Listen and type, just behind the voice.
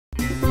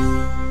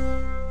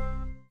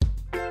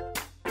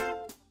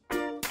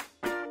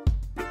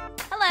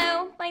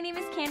name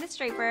is Candace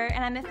Draper,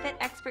 and I'm a fit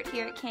expert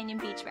here at Canyon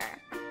Beachwear.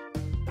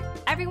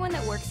 Everyone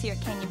that works here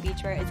at Canyon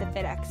Beachwear is a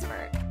fit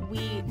expert.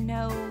 We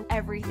know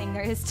everything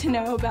there is to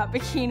know about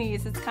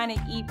bikinis. It's kind of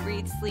eat,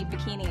 breathe, sleep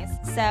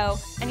bikinis. So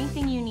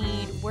anything you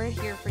need, we're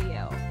here for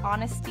you.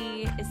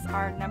 Honesty is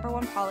our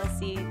 #1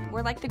 policy.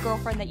 We're like the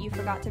girlfriend that you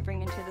forgot to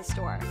bring into the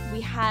store.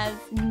 We have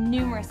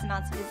numerous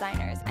amounts of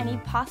designers. Any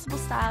possible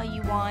style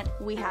you want,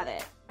 we have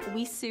it.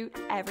 We suit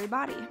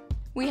everybody.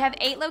 We have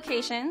 8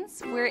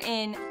 locations. We're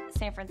in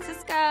San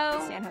Francisco,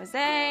 San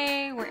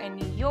Jose, we're in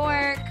New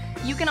York.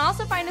 You can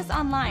also find us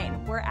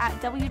online. We're at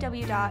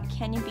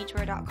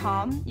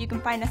www.canyonbeachwear.com. You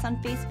can find us on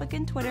Facebook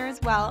and Twitter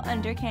as well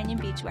under Canyon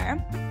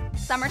Beachwear.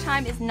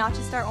 Summertime is not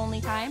just our only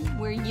time,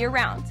 we're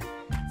year-round.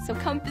 So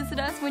come visit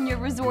us when you're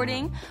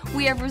resorting.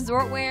 We have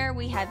resort wear,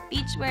 we have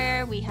beach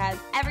wear, we have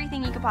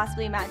everything you could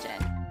possibly imagine.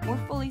 We're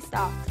fully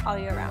stocked all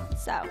year round,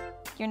 so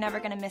you're never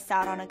gonna miss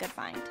out on a good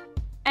find.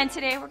 And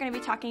today we're going to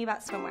be talking about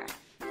swimwear.